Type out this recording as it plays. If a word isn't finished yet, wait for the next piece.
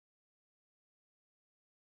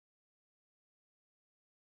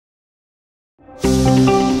You're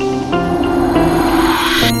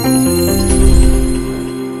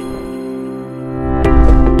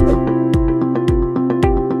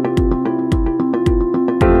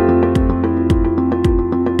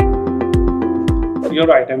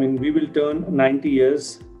right. I mean, we will turn 90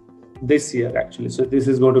 years this year, actually. So this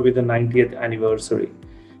is going to be the 90th anniversary.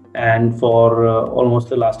 And for almost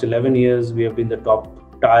the last 11 years, we have been the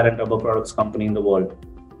top tire and rubber products company in the world.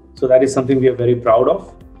 So that is something we are very proud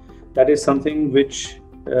of. That is something which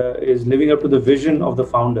is living up to the vision of the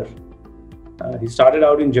founder. He started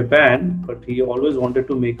out in Japan, but he always wanted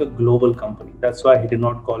to make a global company. That's why he did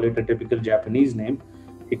not call it a typical Japanese name.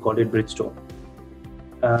 He called it Bridgestone.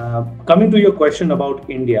 Coming to your question about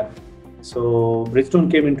India. So Bridgestone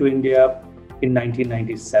came into India in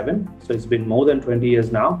 1997. So it's been more than 20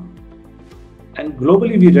 years now. And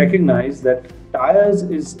globally, we recognize that tires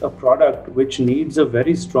is a product which needs a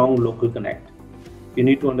very strong local connect. You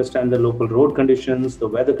need to understand the local road conditions, the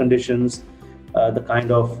weather conditions, the kind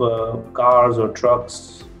of cars or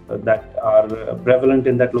trucks that are prevalent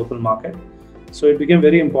in that local market. So it became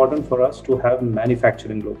very important for us to have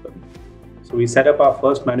manufacturing locally. So we set up our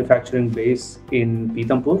first manufacturing base in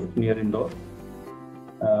Pithampur near Indore,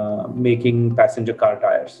 making passenger car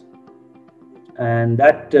tires. And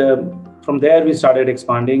that from there we started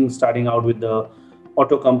expanding, starting out with the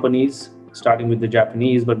auto companies, starting with the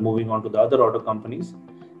Japanese, but moving on to the other auto companies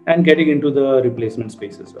and getting into the replacement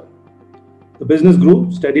space as well. The business grew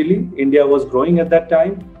steadily. India was growing at that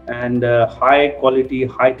time, and high quality,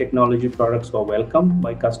 high technology products were welcomed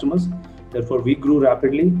by customers. Therefore, we grew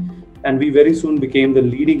rapidly. And we very soon became the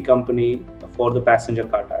leading company for the passenger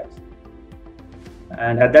car tires.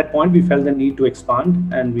 And at that point, we felt the need to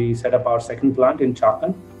expand, and we set up our second plant in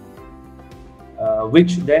Chakan,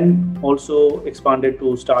 which then also expanded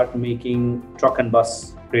to start making truck and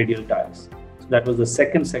bus radial tires. So that was the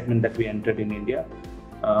second segment that we entered in India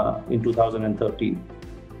in 2013.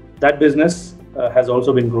 That business has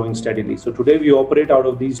also been growing steadily. So today we operate out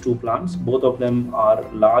of these two plants. Both of them are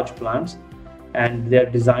large plants, and they are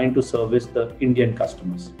designed to service the Indian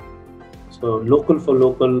customers. So local for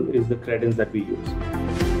local is the credence that we use.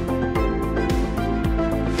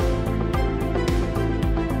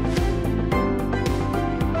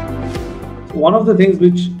 One of the things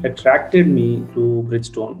which attracted me to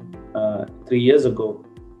Bridgestone 3 years ago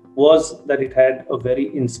was that it had a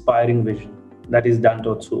very inspiring vision, that is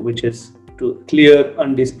Dantotsu, which is to clear,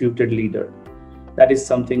 undisputed leader. That is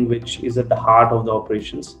something which is at the heart of the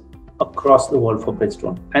operations across the world for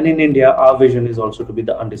Bridgestone. And in India, our vision is also to be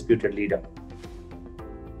the undisputed leader.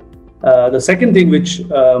 The second thing which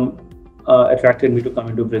attracted me to come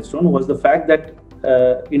into Bridgestone was the fact that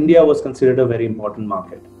India was considered a very important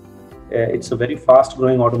market. It's a very fast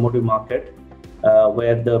growing automotive market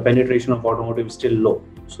where the penetration of automotive is still low.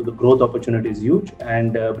 So the growth opportunity is huge,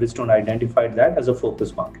 and Bridgestone identified that as a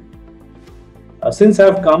focus market. Since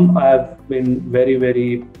I've come, I have been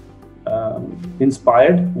very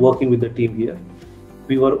inspired working with the team here.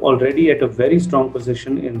 We were already at a very strong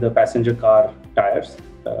position in the passenger car tires.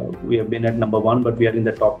 We have been at number 1, but we are in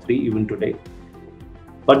the top 3 even today.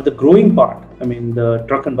 But the growing part, I mean, the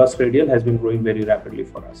truck and bus radial has been growing very rapidly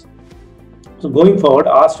for us. So going forward,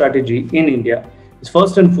 our strategy in India is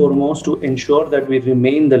first and foremost to ensure that we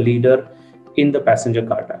remain the leader in the passenger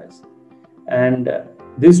car tires. And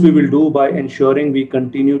this we will do by ensuring we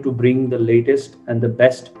continue to bring the latest and the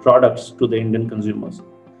best products to the Indian consumers.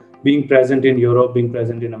 Being present in Europe, being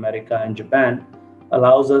present in America and Japan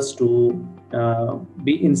allows us to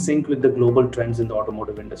be in sync with the global trends in the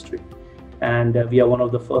automotive industry. And we are one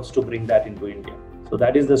of the first to bring that into India. So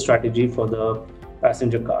that is the strategy for the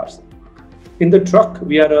passenger cars. In the truck,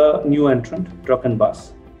 we are a new entrant, truck and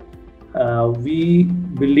bus. We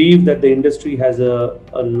believe that the industry has a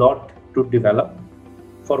lot to develop.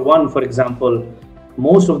 For one, for example,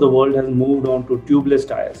 most of the world has moved on to tubeless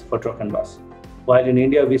tires for truck and bus, while in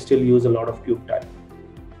India, we still use a lot of tube tire.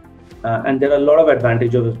 And there are a lot of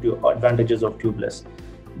advantages of tubeless.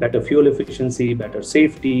 Better fuel efficiency, better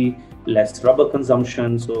safety, less rubber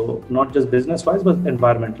consumption. So not just business-wise, but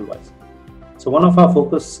environmental-wise. So one of our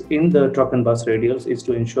focus in the truck and bus radials is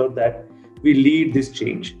to ensure that we lead this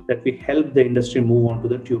change, that we help the industry move on to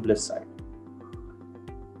the tubeless side.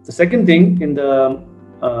 The second thing in the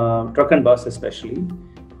truck and bus especially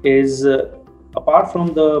is apart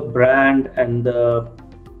from the brand and the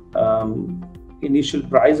initial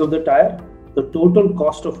price of the tire, the total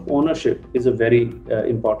cost of ownership is a very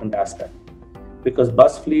important aspect, because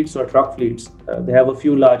bus fleets or truck fleets, they have a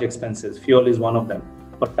few large expenses. Fuel is one of them,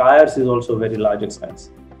 but tires is also a very large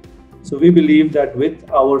expense. So we believe that with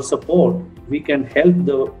our support, we can help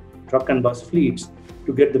the truck and bus fleets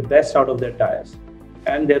to get the best out of their tires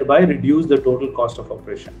and thereby reduce the total cost of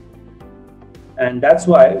operation. And that's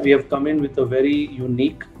why we have come in with a very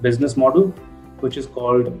unique business model, which is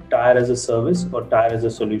called Tire as a Service or Tire as a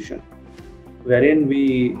Solution, wherein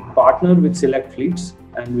we partner with select fleets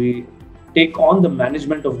and we take on the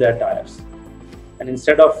management of their tires. And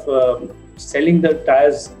instead of selling the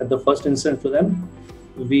tires at the first instance to them,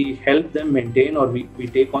 we help them maintain, or we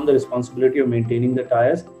take on the responsibility of maintaining the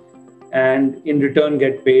tires, and in return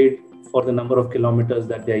get paid for the number of kilometers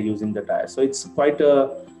that they are using the tires. So it's quite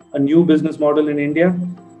a new business model in India,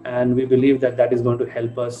 and we believe that that is going to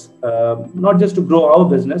help us not just to grow our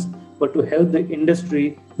business, but to help the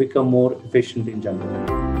industry become more efficient in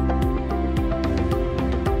general.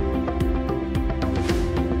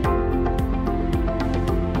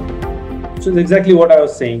 So it's exactly what I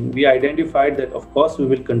was saying. We identified that, of course, we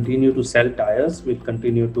will continue to sell tires, we'll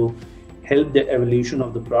continue to help the evolution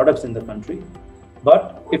of the products in the country.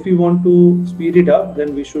 But if we want to speed it up,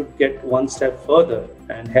 then we should get one step further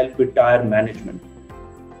and help with tire management.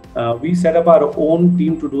 We set up our own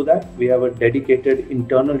team to do that. We have a dedicated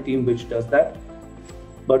internal team which does that.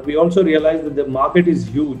 But we also realize that the market is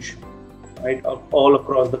huge, right, all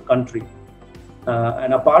across the country.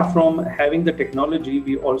 And apart from having the technology,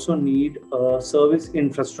 we also need a service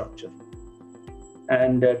infrastructure.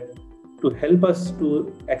 And to help us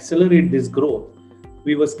to accelerate this growth,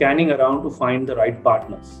 we were scanning around to find the right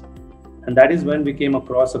partners. And that is when we came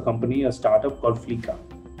across a company, a startup called Fleeka,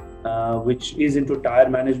 which is into tire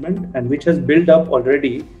management and which has built up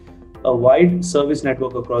already a wide service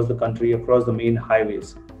network across the country, across the main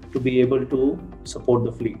highways, to be able to support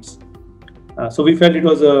the fleets. So we felt it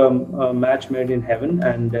was a match made in heaven,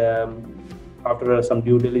 and after some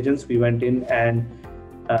due diligence, we went in and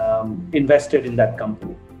invested in that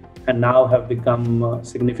company, and now have become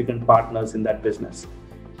significant partners in that business.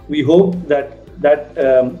 We hope that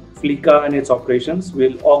Fleeka and its operations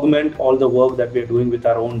will augment all the work that we are doing with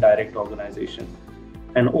our own direct organization,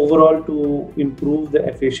 and overall to improve the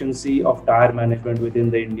efficiency of tire management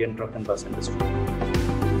within the Indian truck and bus industry.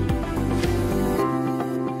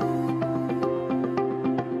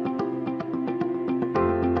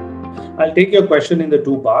 I'll take your question in the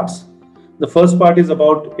two parts. The first part is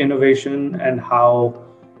about innovation and how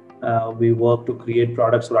we work to create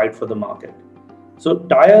products right for the market. So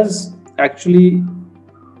tires, actually,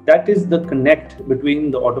 that is the connect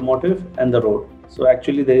between the automotive and the road. So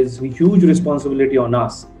actually there is a huge responsibility on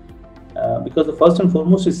us because the first and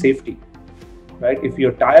foremost is safety, right? If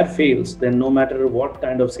your tire fails, then no matter what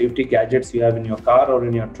kind of safety gadgets you have in your car or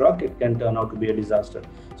in your truck, it can turn out to be a disaster.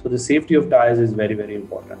 So the safety of tires is very, very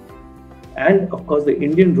important. And of course, the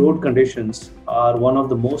Indian road conditions are one of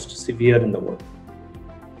the most severe in the world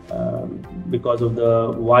because of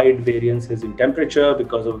the wide variances in temperature,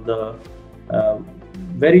 because of the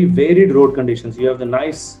very varied road conditions. You have the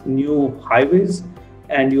nice new highways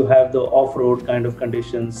and you have the off-road kind of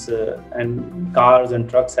conditions, and cars and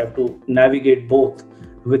trucks have to navigate both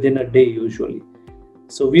within a day usually.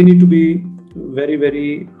 So we need to be very,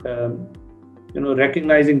 very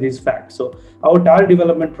recognizing these facts. So our tire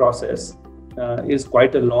development process is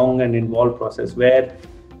quite a long and involved process where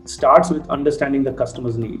it starts with understanding the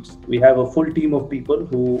customer's needs. We have a full team of people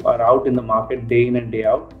who are out in the market day in and day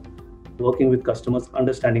out, working with customers,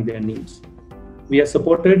 understanding their needs. We are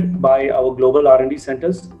supported by our global R&D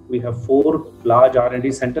centers. We have 4 large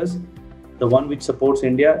R&D centers. The one which supports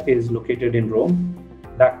India is located in Rome,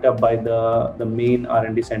 backed up by the main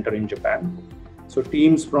R&D center in Japan. So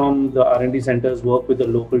teams from the R&D centers work with the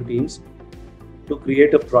local teams to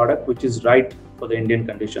create a product which is right for the Indian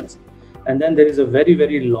conditions. And then there is a very,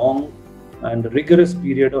 very long and rigorous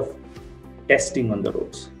period of testing on the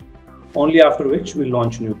roads, only after which we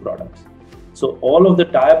launch new products. So all of the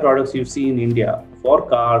tire products you see in India for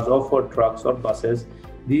cars or for trucks or buses,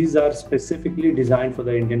 these are specifically designed for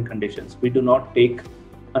the Indian conditions. We do not take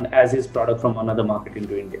an as-is product from another market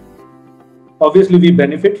into India. Obviously, we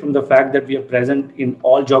benefit from the fact that we are present in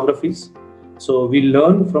all geographies. So we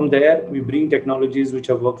learn from there, we bring technologies which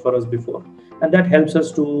have worked for us before, and that helps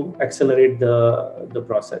us to accelerate the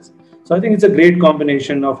process. So I think it's a great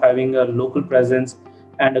combination of having a local presence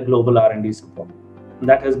and a global R&D support. And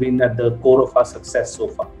that has been at the core of our success so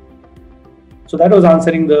far. So that was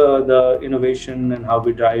answering the innovation and how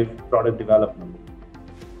we drive product development.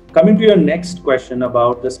 Coming to your next question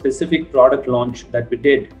about the specific product launch that we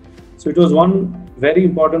did. So it was one very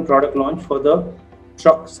important product launch for the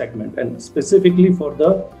truck segment and specifically for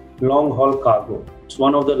the long haul cargo. It's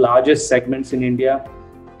one of the largest segments in India.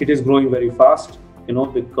 It is growing very fast,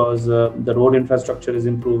 because the road infrastructure is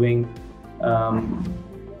improving.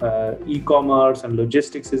 e-commerce and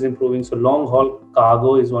logistics is improving. So long haul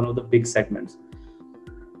cargo is one of the big segments.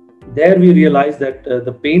 There we realized that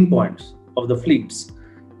the pain points of the fleets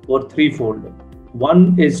were threefold.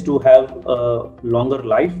 One is to have a longer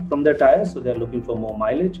life from their tires, so they're looking for more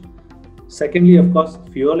mileage. Secondly, of course,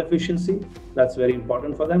 fuel efficiency, that's very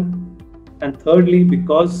important for them. And thirdly,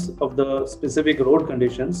 because of the specific road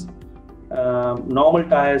conditions, normal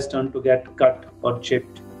tires tend to get cut or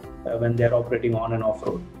chipped when they're operating on and off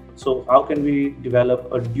road. So how can we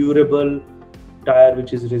develop a durable tire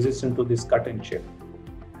which is resistant to this cut and chip?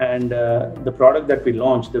 And the product that we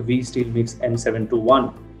launched, the V Steel Mix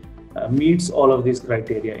M721, meets all of these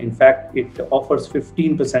criteria. In fact, it offers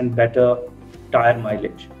 15% better tire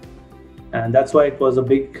mileage. And that's why it was a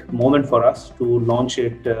big moment for us to launch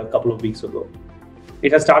it a couple of weeks ago.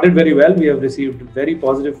 It has started very well. We have received very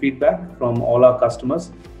positive feedback from all our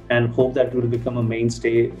customers and hope that it will become a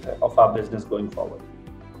mainstay of our business going forward.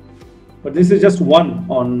 But this is just one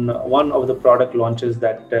of the product launches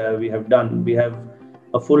that we have done. We have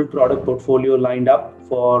a full product portfolio lined up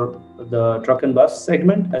for the truck and bus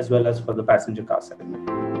segment as well as for the passenger car segment.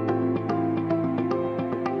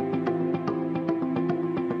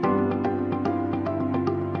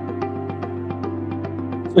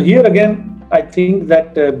 So here again, I think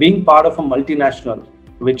that being part of a multinational,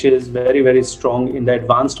 which is very, very strong in the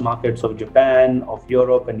advanced markets of Japan, of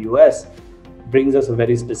Europe and US, brings us a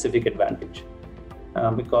very specific advantage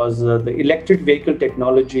because the electric vehicle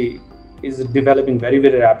technology is developing very,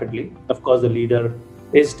 very rapidly. Of course, the leader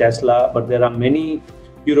is Tesla, but there are many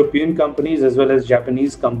European companies as well as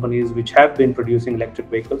Japanese companies which have been producing electric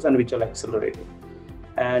vehicles and which are accelerating.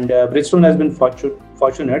 And Bridgestone has been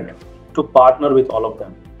fortunate to partner with all of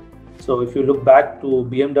them. So if you look back to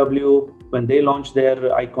BMW, when they launched their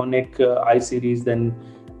iconic I-Series, then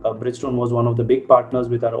Bridgestone was one of the big partners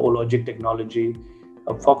with our O-Logic technology.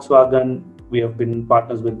 Volkswagen, we have been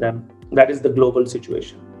partners with them. That is the global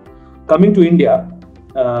situation. Coming to India,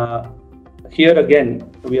 here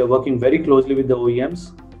again, we are working very closely with the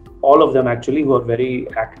OEMs, all of them actually who are very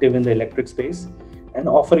active in the electric space and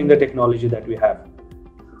offering the technology that we have.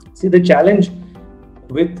 See, the challenge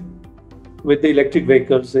with the electric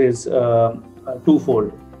vehicles is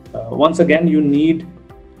twofold. Once again, you need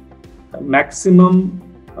maximum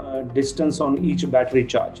distance on each battery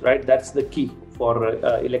charge, right? That's the key for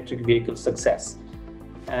electric vehicle success.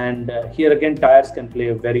 And here again, tires can play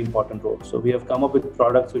a very important role. So we have come up with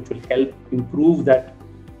products which will help improve that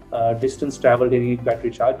distance traveled in each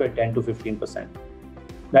battery charge by 10 to 15%.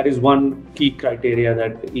 That is one key criteria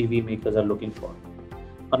that EV makers are looking for.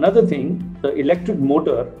 Another thing, the electric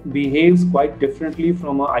motor behaves quite differently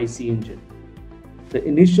from an IC engine. The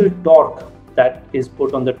initial torque that is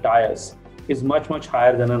put on the tires is much, much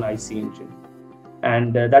higher than an IC engine.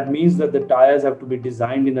 And that means that the tires have to be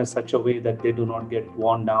designed in such a way that they do not get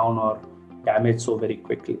worn down or damaged so very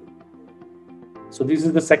quickly. So this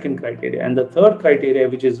is the second criteria. And the third criteria,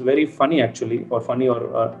 which is very funny actually,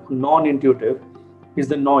 or non-intuitive, is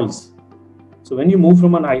the noise. So when you move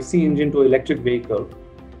from an IC engine to electric vehicle,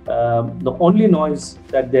 the only noise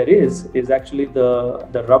that there is actually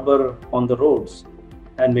the rubber on the roads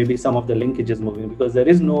and maybe some of the linkages moving, because there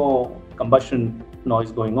is no combustion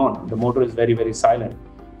noise going on. The motor is very, very silent.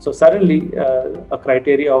 So suddenly a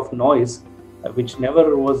criteria of noise, which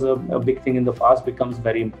never was a big thing in the past, becomes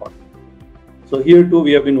very important. So here too,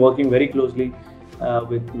 we have been working very closely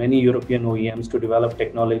with many European OEMs to develop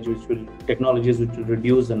technologies which will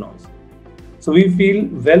reduce the noise. So we feel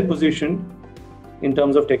well positioned in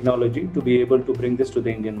terms of technology to be able to bring this to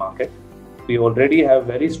the Indian market. We already have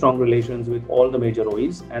very strong relations with all the major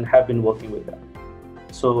OEs and have been working with them.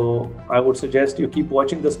 So I would suggest you keep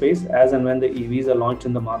watching the space. As and when the EVs are launched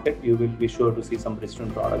in the market, you will be sure to see some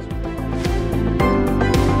Bridgestone products.